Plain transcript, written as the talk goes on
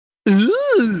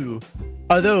Ooh,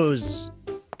 are those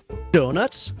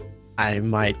donuts? I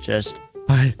might just.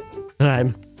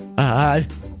 I'm. Ah!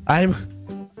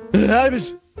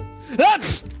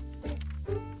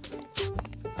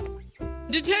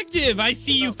 Detective, I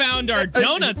see you found our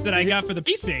donuts that I got for the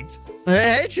precinct.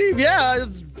 Hey, Chief. Yeah,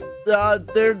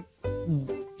 they're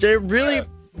really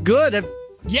good.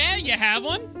 Yeah, you have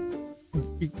one?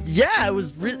 Yeah, it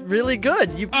was really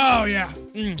good. Oh yeah.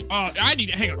 Oh, I need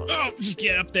to hang on. Oh, just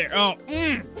get up there. Oh,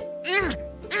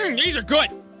 these are good.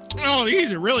 Oh,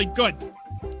 these are really good.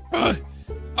 I'm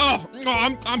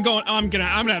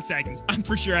gonna have seconds. I'm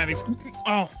for sure having.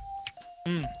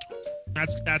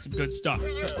 That's some good stuff.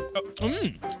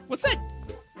 What's that?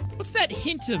 What's that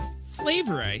hint of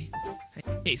flavor I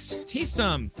taste? Taste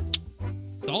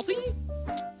salty?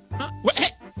 What? Hey.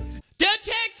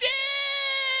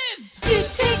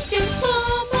 Detective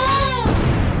Llama!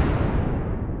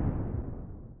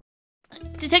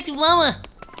 Detective Llama!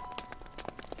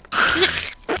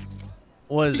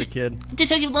 What is it, kid?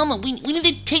 Detective Llama, we need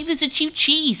to take this to Chief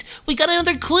Cheese. We got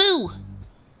another clue.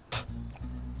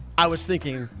 I was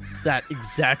thinking that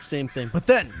exact same thing, but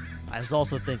then I was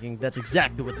also thinking that's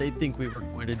exactly what they think we were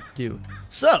going to do.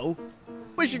 So,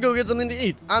 we should go get something to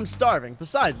eat. I'm starving.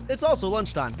 Besides, it's also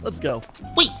lunchtime. Let's go.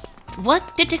 Wait,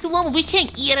 what? Detective Llama, we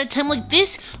can't eat at a time like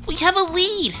this. We have a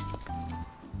lead.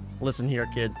 Listen here,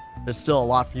 kid. There's still a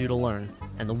lot for you to learn.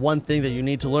 And the one thing that you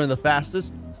need to learn the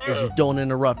fastest is you don't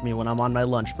interrupt me when I'm on my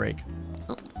lunch break.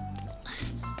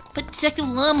 But Detective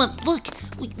Llama, look,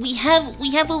 we have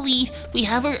a lead. We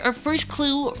have our first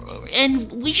clue,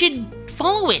 and we should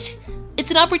follow it.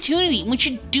 It's an opportunity. We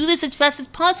should do this as fast as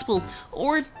possible,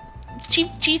 or Chief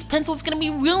Cheese Pencil's gonna be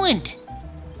ruined.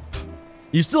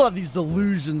 You still have these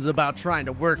delusions about trying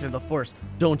to work in the Force,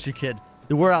 don't you, kid?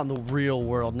 We're out in the real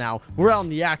world now. We're out in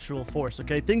the actual Force,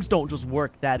 okay? Things don't just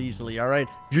work that easily, all right?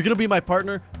 If you're gonna be my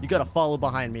partner, you gotta follow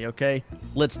behind me, okay?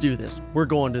 Let's do this. We're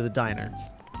going to the diner.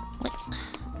 What?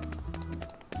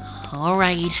 All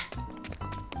right.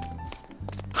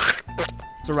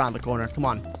 It's around the corner. Come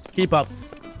on, keep up.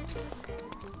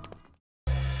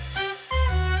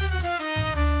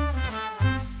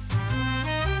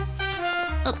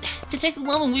 Detective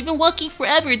Llama, we've been walking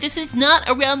forever. This is not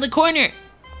around the corner.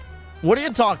 What are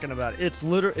you talking about? It's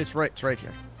literally, it's right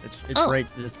here.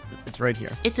 It's right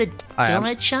here. It's a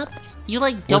donut shop? You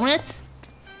like donuts?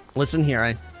 Listen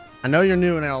here, I know you're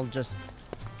new and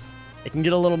it can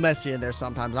get a little messy in there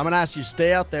sometimes. I'm gonna ask you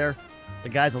stay out there. The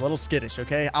guy's a little skittish,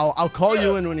 okay? I'll call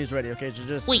you in when he's ready, okay?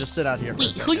 Just sit out here.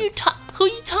 Wait, who are you talking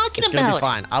about? It's gonna be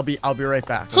fine. I'll be right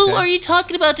back. Okay? Who are you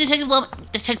talking about, Detective Llama?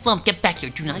 Detective Llama, get back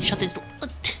here. Do not shut this door.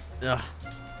 Ugh.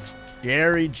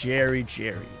 Jerry.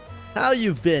 How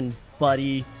you been,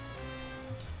 buddy?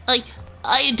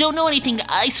 I don't know anything,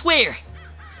 I swear.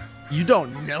 You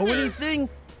don't know anything?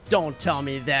 Don't tell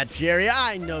me that, Jerry.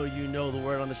 I know you know the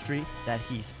word on the street that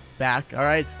he's back, all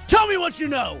right? Tell me what you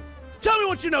know. Tell me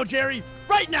what you know, Jerry.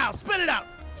 Right now, spit it out.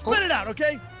 Spit it out,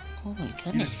 okay? Oh my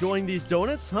goodness. You enjoying these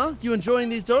donuts, huh? You enjoying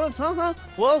these donuts, huh?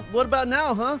 Well, what about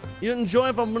now, huh? You enjoy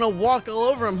if I'm gonna walk all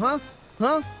over them, huh?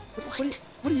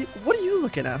 What are you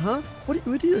looking at, huh?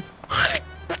 What do you?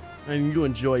 And you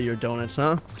enjoy your donuts,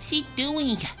 huh? What is he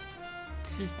doing?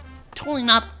 This is totally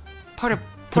not part of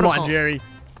protocol. Come on, Jerry.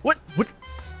 What?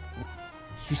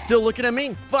 You still looking at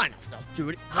me? Fine. I'll do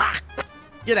it.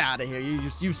 Get out of here.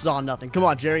 You saw nothing. Come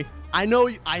on, Jerry. I know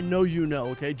you know,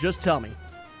 okay? Just tell me.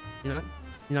 You're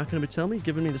not gonna tell me?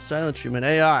 Giving me the silent treatment.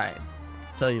 Hey, all right.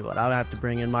 Tell you what, I'll have to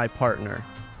bring in my partner.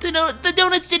 The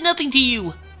donuts did nothing to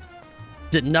you.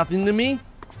 Did nothing to me?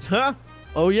 Huh?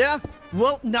 Oh, yeah?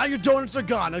 Well, now your donuts are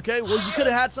gone, okay? Well, you could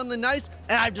have had something nice,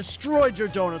 and I've destroyed your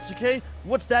donuts, okay?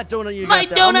 What's that donut you got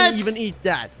there? Donuts! I wouldn't even eat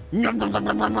that. Now,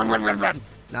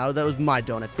 that was my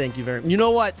donut. Thank you very much. You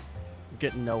know what? I'm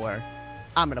getting nowhere.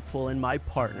 I'm going to pull in my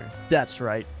partner. That's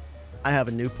right. I have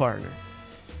a new partner.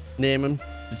 Name him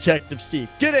Detective Steve.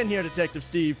 Get in here, Detective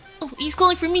Steve. Oh, he's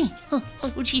calling for me.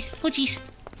 Oh, jeez.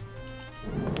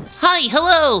 Hi,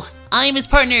 hello. I am his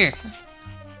partner.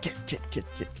 Get.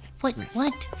 What?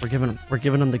 We're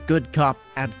giving him the good cop,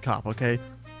 bad cop, okay?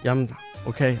 Yeah, I'm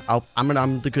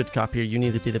the good cop here. You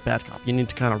need to be the bad cop. You need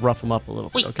to kind of rough him up a little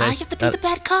bit, okay? I have to be the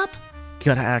bad cop? You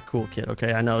gotta act cool, kid,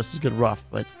 okay? I know this is good rough,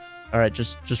 but all right,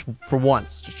 just for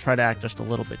once, just try to act just a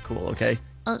little bit cool, okay?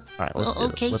 All right,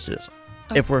 let's do this.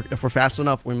 If we're fast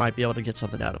enough, we might be able to get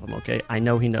something out of him, okay? I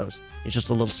know he knows. He's just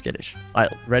a little skittish. All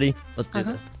right, ready? Let's do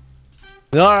this.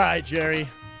 All right, Jerry.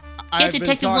 Get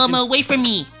Detective Llama away from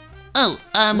me.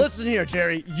 Listen here,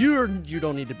 Jerry. You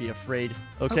don't need to be afraid,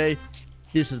 okay?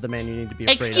 This is the man you need to be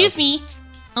afraid of. Excuse me.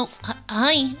 Oh,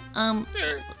 hi.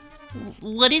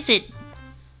 What is it?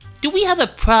 do we have a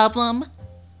problem?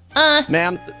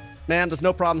 Ma'am, there's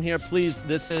no problem here. Please,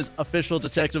 this is official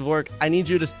detective work. I need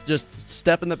you to just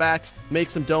step in the back, make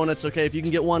some donuts, okay? If you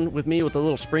can get one with me with the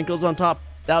little sprinkles on top,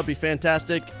 that would be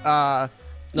fantastic. No,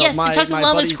 yes, Detective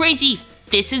Llama's crazy.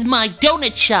 This is my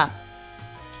donut shop.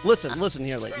 Listen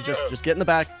here, lady. Just get in the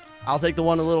back. I'll take the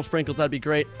one with the little sprinkles. That'd be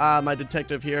great. My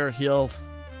detective here, he'll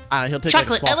take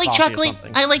chocolate. Like I like chocolate.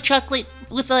 I like chocolate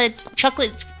with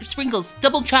chocolate sprinkles.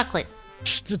 Double chocolate.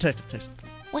 Detective.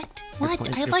 What?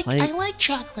 I like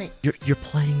chocolate. You're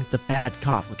playing the bad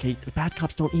cop, okay? The bad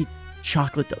cops don't eat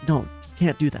chocolate. No, you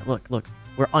can't do that. Look.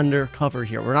 We're undercover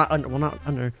here. We're not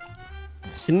under.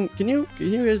 Can you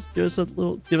guys give us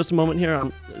a moment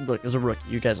here? Look, as a rookie,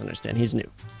 you guys understand. He's new.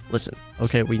 Listen,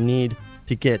 okay, we need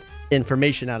to get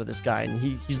information out of this guy,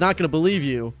 and he's not gonna believe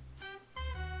you.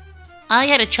 I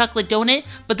had a chocolate donut,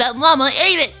 but that llama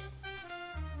ate it.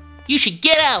 You should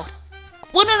get out.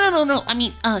 Well, no. I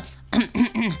mean,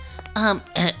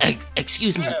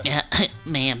 excuse me,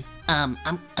 ma'am.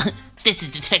 This is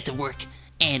detective work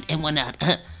and whatnot.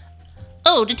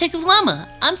 Oh, Detective Llama.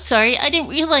 I'm sorry, I didn't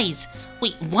realize.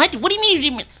 Wait, what? What do you mean you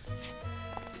didn't?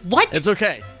 What? It's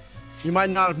okay. You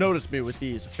might not have noticed me with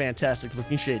these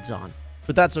fantastic-looking shades on,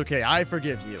 but that's okay. I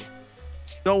forgive you.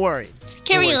 Don't worry.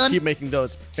 Carry on. Keep making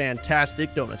those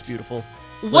fantastic donuts beautiful.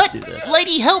 What? Let's do this.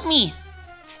 Lady, help me.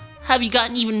 Have you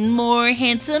gotten even more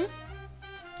handsome?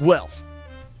 Well,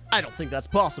 I don't think that's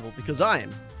possible because I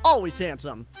am always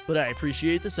handsome, but I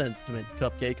appreciate the sentiment,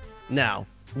 Cupcake. Now,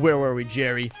 where were we,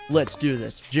 Jerry? Let's do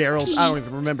this. Gerald, I don't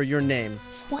even remember your name.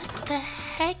 What the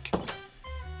heck?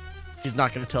 He's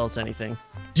not going to tell us anything.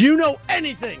 Do you know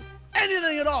anything?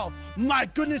 Anything at all? My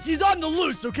goodness, he's on the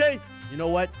loose, okay? You know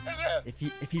what?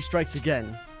 If he strikes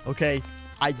again, okay?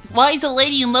 Why is a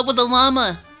lady in love with a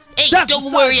llama? Hey,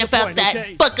 don't worry about that,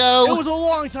 okay? Bucko. It was a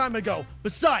long time ago.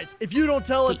 Besides, if you don't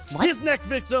tell us, his next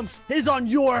victim is on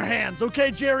your hands,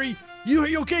 okay, Jerry? You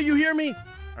okay? You hear me?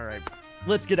 All right.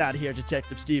 Let's get out of here,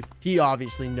 Detective Steve. He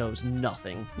obviously knows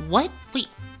nothing. What? Wait,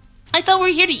 I thought we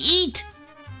were here to eat.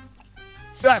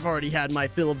 I've already had my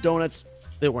fill of donuts.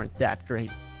 They weren't that great.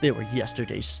 They were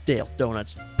yesterday's stale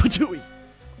donuts. Patooey.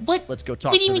 What? Let's go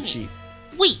talk to the chief.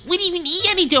 Wait, we didn't even eat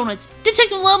any donuts.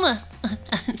 Detective Llama.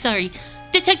 I'm sorry.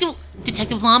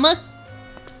 Detective Llama?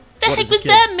 The heck was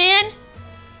that, man?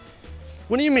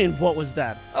 What do you mean, what was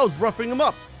that? I was roughing him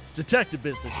up. It's detective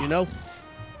business, you know?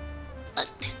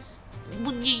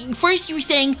 First you were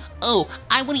saying, oh,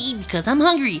 I want to eat because I'm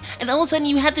hungry. And all of a sudden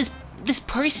you had this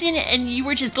person and you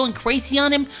were just going crazy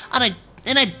on him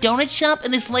in a donut shop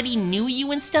and this lady knew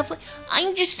you and stuff.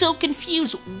 I'm just so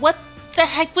confused. What the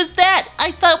heck was that?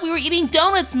 I thought we were eating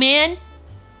donuts, man.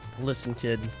 Listen,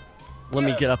 kid. Let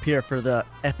me get up here for the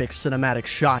epic cinematic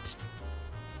shot.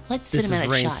 What cinematic shot? This is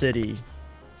Rain City.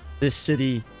 This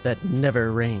city that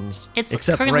never rains.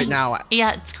 Except currently, right now.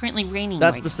 Yeah, it's currently raining.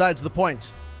 That's besides the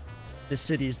point. This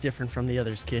city is different from the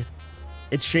others, kid.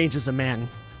 It changes a man.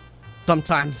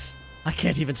 Sometimes I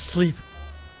can't even sleep.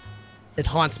 It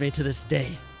haunts me to this day.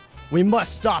 We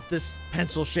must stop this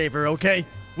pencil shaver, okay?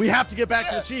 We have to get back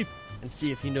to the chief and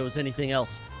see if he knows anything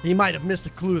else. He might have missed a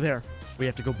clue there. We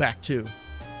have to go back to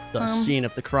the scene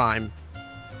of the crime.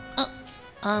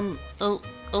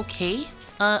 Okay.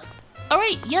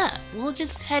 Alright, yeah. We'll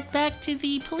just head back to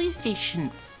the police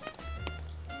station.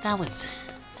 That was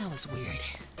weird.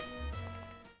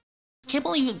 Can't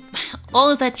believe all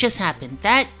of that just happened.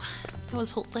 That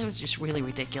was just really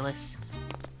ridiculous.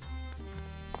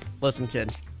 Listen,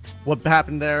 kid. What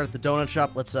happened there at the donut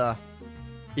shop? Let's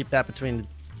keep that between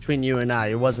you and I.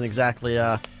 It wasn't exactly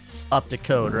up to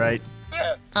code, right?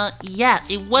 Yeah,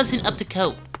 it wasn't up to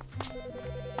code.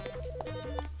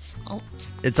 Oh.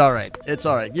 It's all right. It's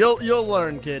all right. You'll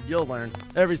learn, kid. You'll learn.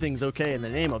 Everything's okay in the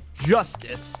name of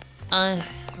justice.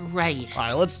 Right. All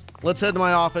right, let's head to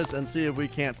my office and see if we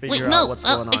can't figure out what's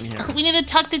going on here. We need to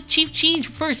talk to Chief Cheese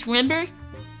first, remember?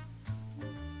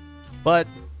 But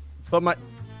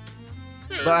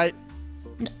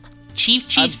Chief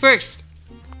Cheese first.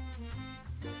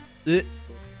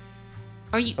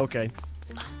 Are you okay?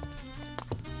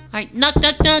 All right, knock.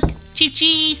 Chief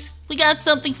Cheese, we got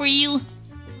something for you.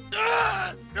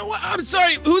 I'm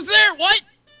sorry. Who's there? What?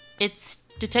 It's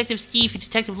Detective Steve and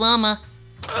Detective Llama.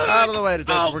 Out of the way,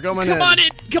 Detective. We're going in.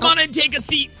 Come on in. Take a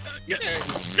seat.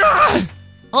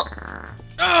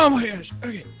 Oh my gosh.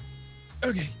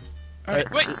 Okay. All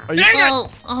right. Wait.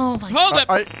 Oh my. Hold up.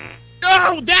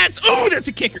 That's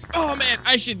a kicker. Oh man,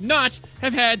 I should not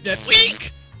have had that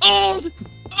weak old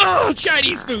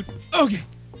Chinese food. Okay.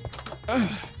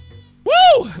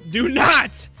 Woo! Do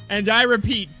not, and I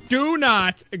repeat, do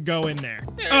not go in there.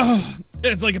 Oh,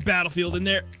 it's like a battlefield in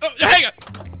there. Oh, hang on.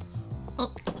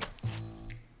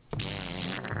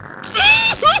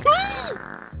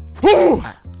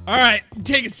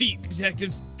 see,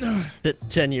 detectives.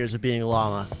 10 years of being a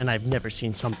llama, and I've never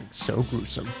seen something so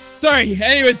gruesome. Sorry.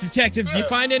 Anyways, detectives, you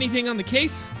find anything on the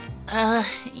case?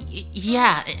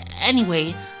 Yeah.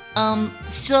 Anyway,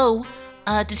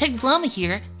 Detective Llama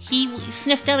here, he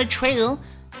sniffed out a trail,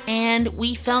 and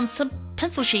we found some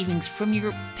pencil shavings from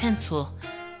your pencil.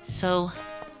 So...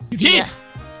 You did? Yeah.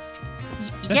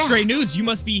 That's great news. You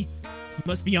must be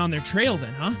on their trail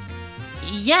then, huh?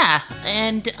 Yeah,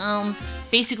 and,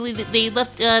 basically they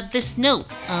left, this note,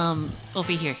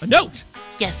 over here. A note?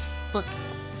 Yes, look.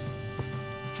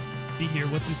 See here,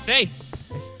 what's it say?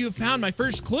 I see you have found my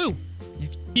first clue.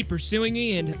 If you keep pursuing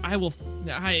me, and I will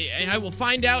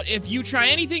find out if you try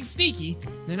anything sneaky,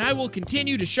 then I will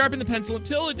continue to sharpen the pencil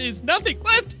until it is nothing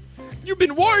left. You've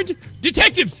been warned.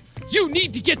 Detectives, you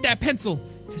need to get that pencil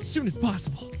as soon as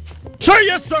possible. Sir,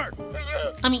 yes, sir.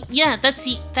 I mean, yeah, that's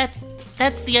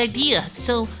the idea.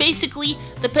 So basically,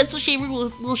 the pencil shaver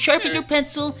will sharpen your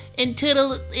pencil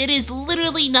until it is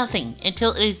literally nothing,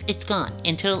 until it's gone,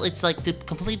 until it's like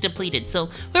completely depleted. So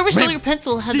whoever stole your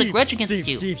pencil has a grudge against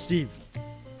you. Steve.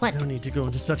 What? No need to go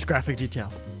into such graphic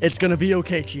detail. It's gonna be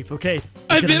okay, Chief. Okay.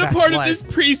 I've been a part of this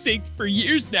precinct for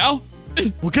years now.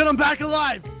 We'll get him back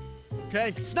alive.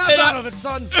 Okay. Snap out of it,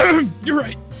 son. You're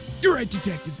right,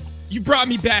 detective. You brought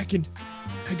me back, and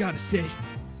I gotta say,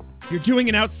 you're doing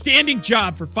an outstanding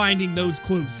job for finding those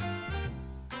clues.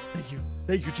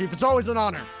 Thank you, Chief. It's always an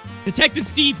honor. Detective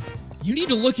Steve, you need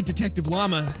to look at Detective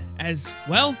Llama as,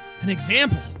 well, an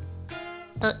example.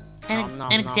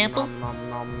 An example?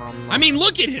 I mean,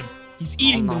 look at him. He's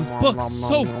eating those books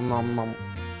so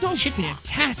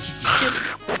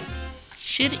fantastic.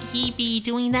 Should he be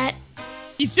doing that?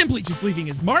 He's simply just leaving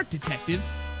his mark, Detective.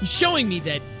 He's showing me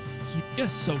that he's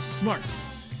just so smart.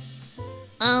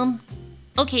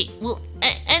 Okay, well,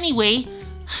 anyway,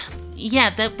 yeah,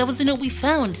 that was the note we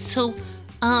found. So,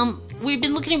 we've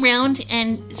been looking around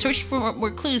and searching for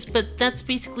more clues, but that's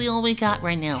basically all we got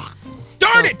right now.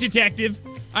 Darn it, Detective!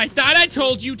 I thought I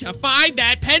told you to find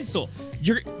that pencil.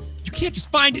 You can't just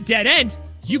find a dead end.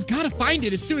 You've got to find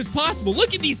it as soon as possible.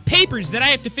 Look at these papers that I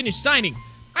have to finish signing.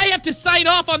 I have to sign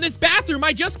off on this bathroom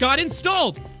I just got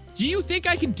installed. Do you think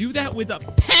I can do that with a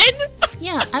pen?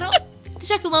 Yeah, I don't...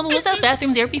 Detective Llama, was that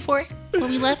bathroom there before when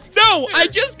we left? No, I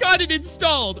just got it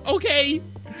installed, okay?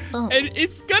 Oh. And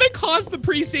it's gonna cost the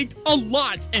precinct a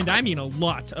lot, and I mean a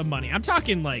lot of money. I'm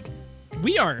talking like,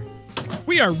 we are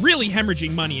really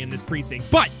hemorrhaging money in this precinct,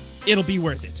 but it'll be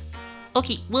worth it.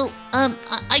 Okay, well,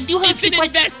 I do have It's an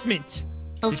investment,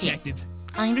 okay. Detective.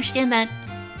 I understand that,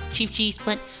 Chief Cheese,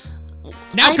 but...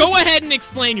 Now go ahead and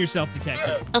explain yourself,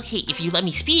 Detective. Okay, if you let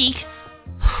me speak...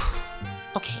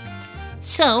 Okay,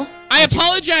 so... I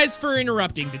apologize for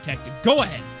interrupting, Detective. Go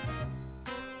ahead.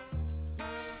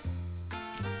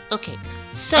 Okay,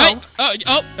 so...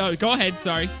 Go ahead,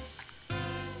 sorry.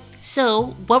 So,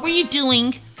 what were you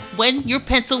doing when your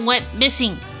pencil went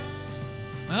missing?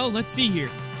 Well, let's see here.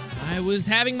 I was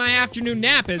having my afternoon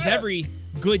nap, as every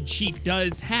good chief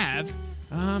does have.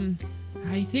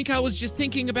 I think I was just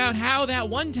thinking about how that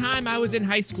one time I was in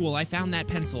high school, I found that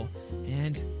pencil.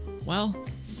 And, well,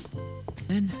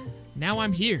 then, now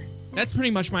I'm here. That's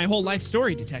pretty much my whole life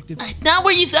story, Detective. Not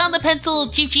where you found the pencil,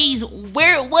 Chief Cheese,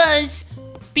 where it was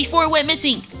before it went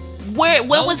missing. When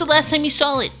was the last time you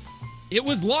saw it? It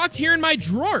was locked here in my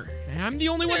drawer. I'm the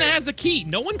only one that has the key.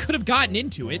 No one could have gotten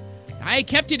into it. I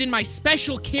kept it in my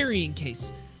special carrying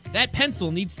case. That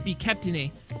pencil needs to be kept in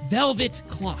a velvet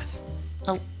cloth.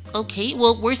 Oh, okay.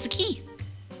 Well, where's the key?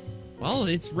 Well,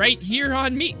 it's right here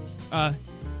on me.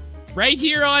 Right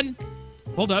here on...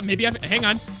 Hold up, maybe hang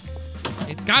on.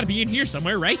 It's gotta be in here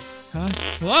somewhere, right?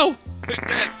 Hello?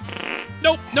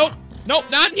 Nope,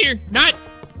 not in here.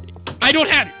 I don't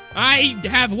have it. I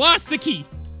have lost the key.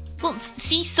 Well,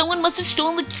 see, someone must have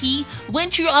stolen the key,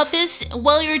 went to your office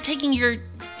while you were taking your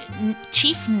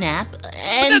chief nap,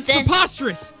 and that's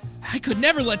preposterous. I could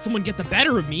never let someone get the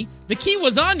better of me. The key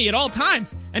was on me at all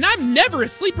times, and I'm never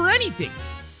asleep or anything.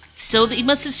 So they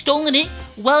must have stolen it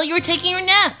while you were taking your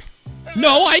nap.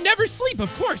 No, I never sleep,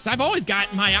 of course. I've always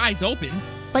got my eyes open.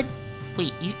 But,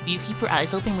 wait, you keep your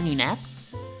eyes open when you nap?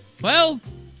 Well,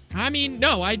 I mean,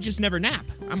 no, I just never nap.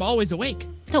 I'm always awake.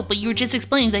 No, but you were just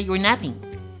explaining that you were napping.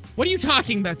 What are you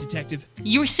talking about, Detective?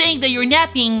 You were saying that you're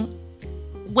napping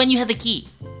when you have the key.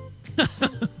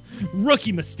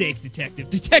 Rookie mistake,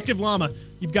 Detective. Detective Llama,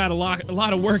 you've got a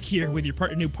lot of work here with your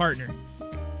new partner.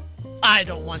 I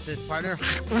don't want this partner.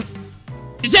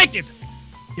 Detective!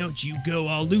 Don't you go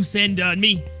all loose end on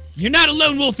me. You're not a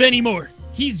lone wolf anymore.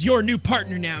 He's your new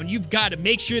partner now, and you've got to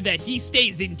make sure that he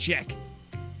stays in check.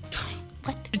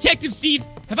 What? Detective Steve,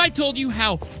 have I told you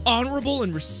how honorable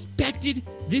and respected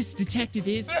this detective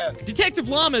is? Detective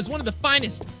Llama is one of the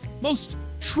finest, most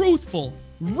truthful,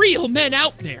 real men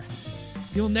out there.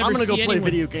 You'll never see I'm gonna go play anyone...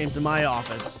 video games in my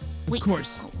office. Of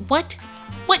course. What?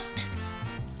 What?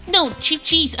 No, Chief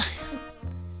Cheese.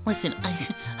 Listen,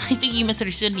 I think you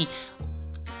misunderstood me.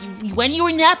 When you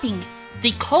were napping,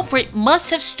 the culprit must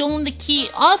have stolen the key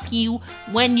off you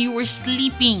when you were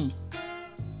sleeping.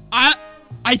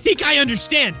 I think I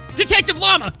understand. Detective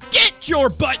Llama, get your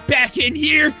butt back in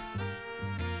here!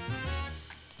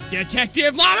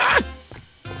 Detective Llama!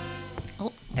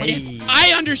 Oh, If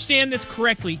I understand this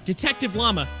correctly, Detective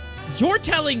Llama, you're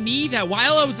telling me that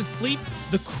while I was asleep,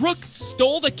 the crook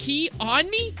stole the key on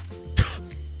me?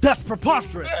 That's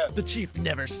preposterous. The chief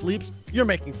never sleeps. You're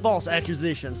making false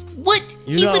accusations. What?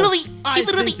 I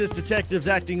think this detective's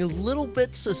acting a little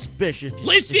bit suspicious.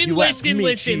 Listen.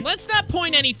 Chief. Let's not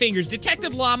point any fingers.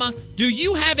 Detective Llama, do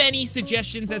you have any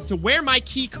suggestions as to where my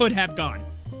key could have gone?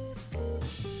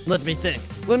 Let me think.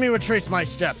 Let me retrace my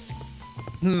steps.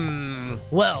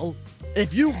 Well,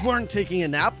 if you weren't taking a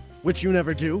nap, which you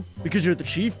never do, because you're the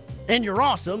chief, and you're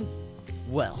awesome,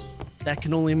 well, that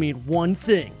can only mean one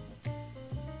thing.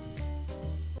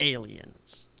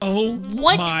 Aliens. Oh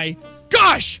What? my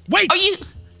gosh! Wait!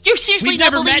 You're seriously We've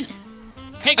never not met?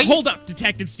 believing... Hey, hold up,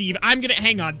 Detective Steve.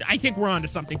 Hang on. I think we're onto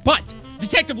something. But,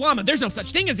 Detective Llama, there's no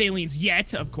such thing as aliens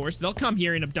yet, of course. They'll come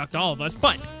here and abduct all of us.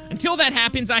 But, until that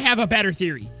happens, I have a better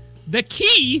theory. The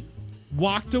key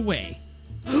walked away.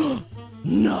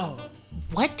 No.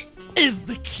 What? Is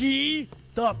the key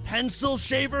the pencil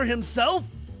shaver himself?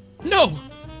 No.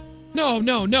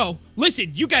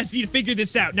 Listen, you guys need to figure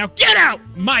this out. Now get out!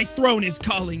 My throne is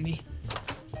calling me.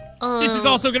 This is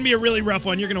also gonna be a really rough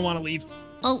one. You're gonna want to leave.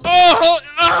 Oh,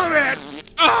 Man!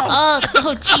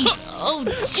 jeez. Oh,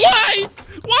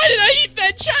 Why did I eat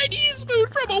that Chinese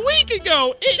food from a week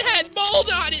ago? It had mold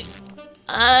on it.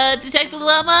 Detective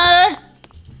Llama?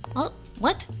 Oh,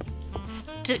 what?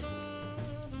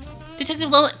 Detective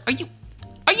Llama, are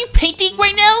you painting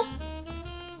right now?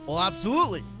 Well,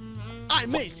 absolutely. I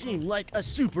may seem like a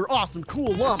super awesome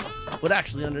cool llama, but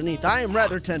actually underneath I am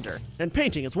rather tender, and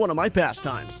painting is one of my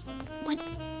pastimes. What?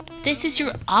 This is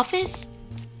your office?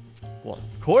 Well,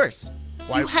 of course.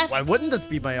 Why wouldn't this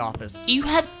be my office? You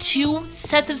have 2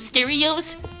 sets of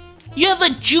stereos? You have a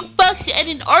jukebox and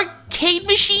an arcade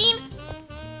machine?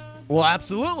 Well,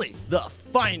 absolutely. The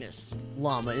finest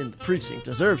llama in the precinct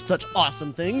deserves such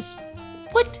awesome things.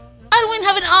 What? I don't even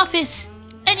have an office,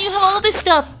 and you have all this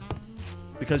stuff.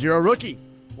 Because you're a rookie.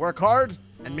 Work hard,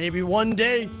 and maybe one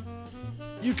day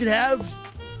you could have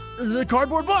the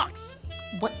cardboard box.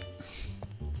 What?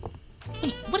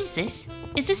 Wait, what is this?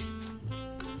 Is this...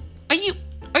 Are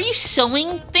you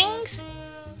sewing things?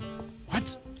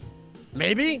 What?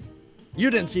 Maybe? You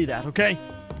didn't see that, okay?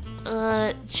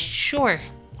 Sure.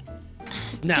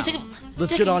 Now,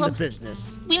 let's get on to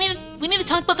business. We need to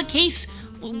talk about the case.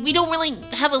 We don't really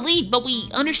have a lead, but we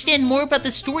understand more about the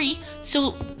story.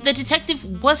 So the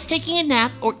detective was taking a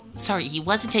nap, or sorry, he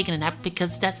wasn't taking a nap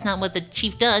because that's not what the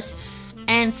chief does.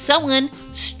 And someone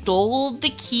stole the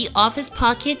key off his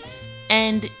pocket,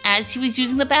 and as he was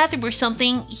using the bathroom or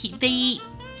something, they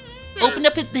opened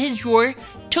up his drawer,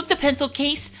 took the pencil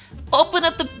case, opened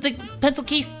up the pencil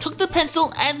case, took the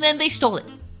pencil, and then they stole it.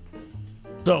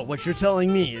 So what you're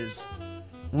telling me is,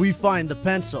 we find the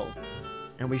pencil,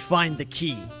 and we find the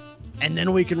key, and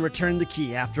then we can return the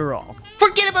key after all.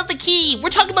 Forget about the key! We're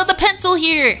talking about the pencil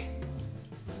here!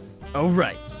 Oh,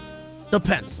 right. The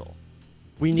pencil.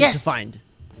 We need to find it,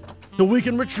 so we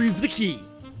can retrieve the key.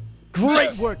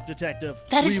 Great work, detective.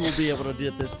 We will be able to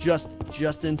do this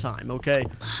just in time, okay?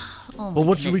 Oh, but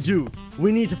what should we do?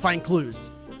 We need to find clues.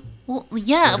 Well,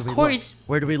 yeah, of course.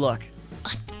 Where do we look?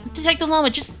 Detective Llama,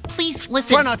 just please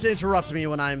listen. Try not to interrupt me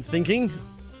when I'm thinking.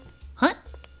 Huh?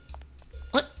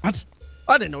 What?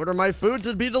 I didn't order my food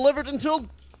to be delivered until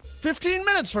 15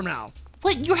 minutes from now.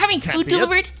 What? You're having food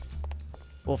delivered?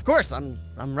 Well, of course. I'm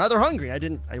rather hungry.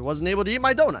 I wasn't able to eat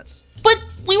my donuts. But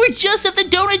we were just at the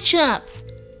donut shop.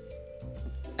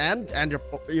 And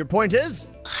your point is?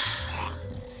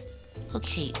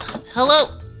 Okay.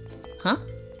 Hello. Huh?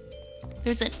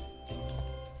 There's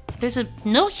a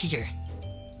note here.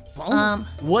 Well,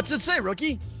 what's it say,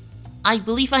 rookie? I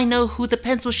believe I know who the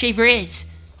pencil shaver is.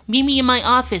 Meet me in my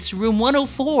office, room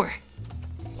 104.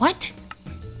 What?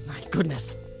 My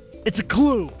goodness. It's a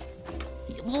clue.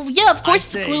 Well, yeah, of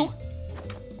course it's a clue.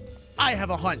 I have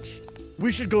a hunch.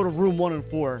 We should go to room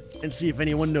 104 and see if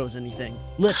anyone knows anything.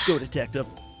 Let's go, detective.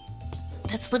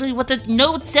 That's literally what the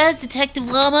note says, Detective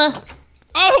Llama.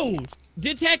 Oh,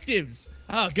 detectives.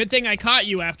 Oh, good thing I caught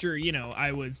you after,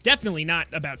 I was definitely not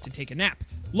about to take a nap.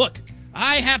 Look,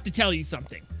 I have to tell you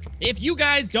something. If you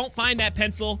guys don't find that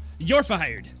pencil, you're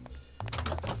fired.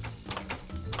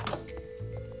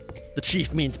 The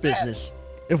chief means business.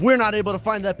 If we're not able to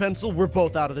find that pencil, we're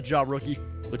both out of the job, rookie.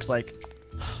 Looks like,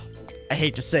 I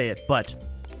hate to say it, but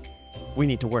we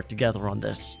need to work together on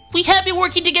this. We have been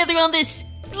working together on this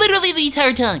literally the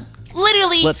entire time.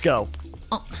 Literally. Let's go.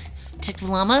 Oh, Detective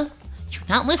Llama, you're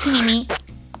not listening to me.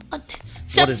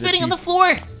 Stop spitting on the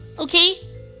floor, okay?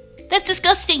 That's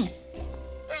disgusting.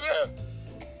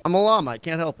 I'm a llama. I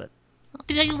can't help it.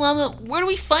 Detective Llama, where do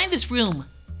we find this room?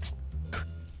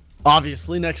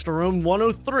 Obviously, next to room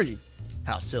 103.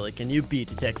 How silly can you be,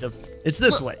 Detective? It's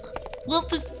this way. Well,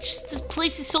 this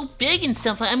place is so big and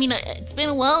stuff. I mean, it's been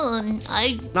a while,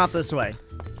 and Not this way.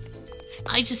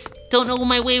 I just don't know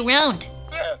my way around.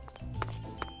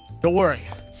 Don't worry.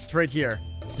 It's right here.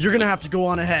 You're gonna have to go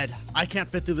on ahead. I can't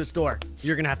fit through this door.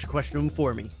 You're gonna have to question them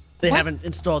for me. They haven't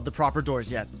installed the proper doors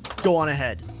yet. Go on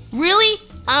ahead. Really?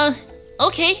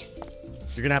 Okay.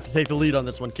 You're gonna have to take the lead on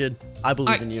this one, kid. I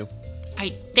believe in you.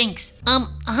 Alright, thanks.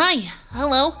 Hi.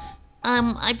 Hello.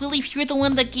 I believe you're the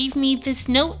one that gave me this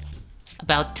note.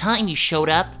 About time you showed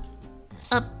up.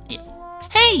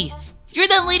 Hey! You're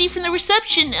that lady from the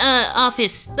reception,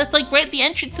 office. That's like right at the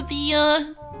entrance of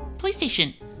the, police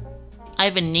station. I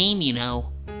have a name, you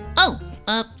know. Oh,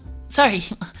 sorry.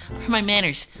 For my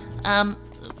manners. I'm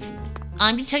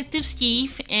Detective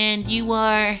Steve, and you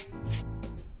are,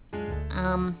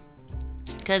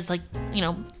 because, like, you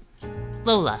know,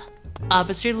 Lola.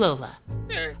 Officer Lola.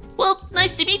 Well,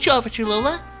 nice to meet you, Officer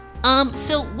Lola.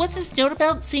 So what's this note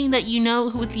about saying that you know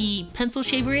who the pencil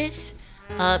shaver is?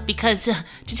 Because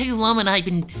Detective Llama and I have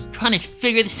been trying to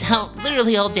figure this out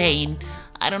literally all day, and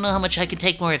I don't know how much I can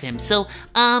take more of him. So,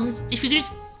 if you could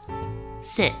just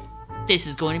sit. This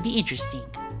is going to be interesting.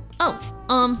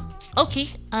 Oh, okay.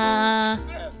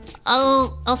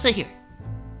 I'll sit here.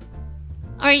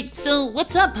 Alright, so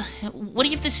what's up? What do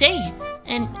you have to say?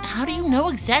 And how do you know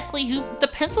exactly who the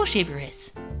pencil shaver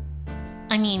is?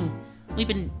 I mean, we've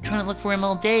been trying to look for him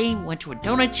all day, went to a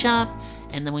donut shop,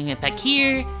 and then we went back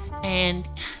here, and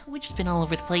we've just been all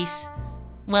over the place.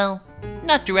 Well,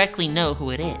 not directly know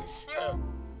who it is.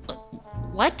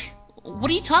 What?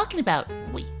 What are you talking about?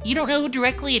 Wait, you don't know who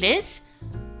directly it is?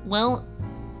 Well,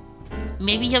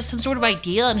 maybe you have some sort of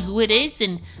idea on who it is,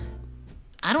 and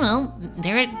I don't know,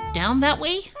 narrow it down that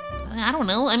way? I don't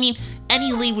know. I mean,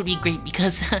 any lead would be great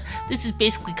because this is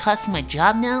basically costing my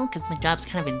job now because my job's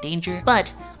kind of in danger.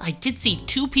 But I did see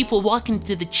two people walk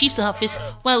into the chief's office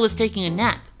while I was taking a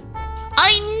nap.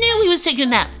 I knew he was taking a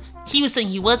nap. He was saying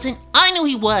he wasn't. I knew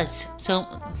he was. So,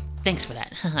 thanks for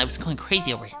that. I was going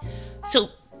crazy over it. So,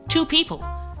 two people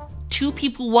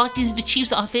walked into the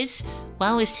chief's office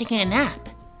while I was taking a nap.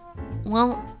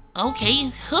 Well, okay,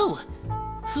 who?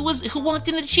 Who walked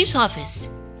into the chief's office?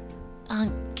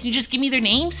 Can you just give me their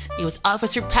names? It was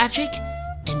Officer Patrick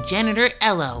and Janitor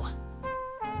Ello.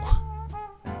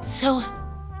 So,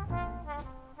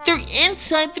 they're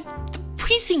inside the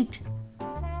precinct.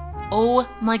 Oh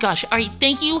my gosh. Alright,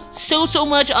 thank you so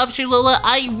much, Officer Lola.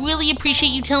 I really appreciate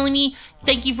you telling me.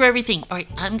 Thank you for everything. Alright,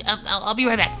 I'll be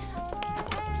right back.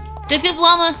 Detective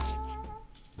Llama,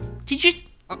 did you just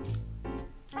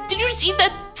eat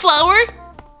that flower?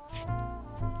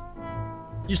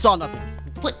 You saw nothing.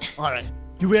 What? Alright.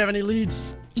 Do we have any leads?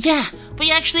 Yeah,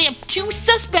 we actually have two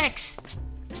suspects.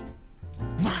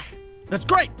 That's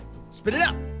great. Spit it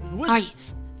out. Alright,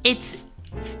 it's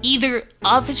either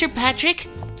Officer Patrick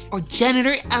or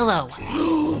Janitor Ello.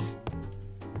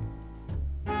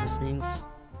 This means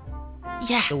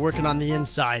Yeah. they're working on the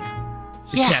inside.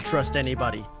 We can't trust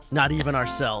anybody, not even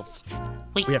ourselves.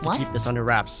 Wait, We have what? to keep this under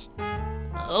wraps. Okay,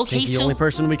 I think the so only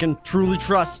person we can truly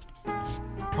trust,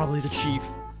 probably the chief.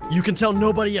 You can tell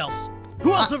nobody else.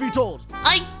 Who else have you told?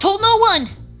 I told no one.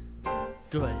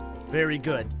 Good. Very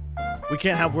good. We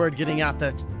can't have word getting out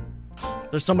that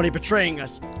there's somebody betraying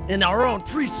us in our own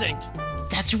precinct.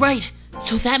 That's right.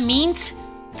 So that means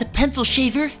the pencil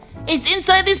shaver is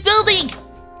inside this building.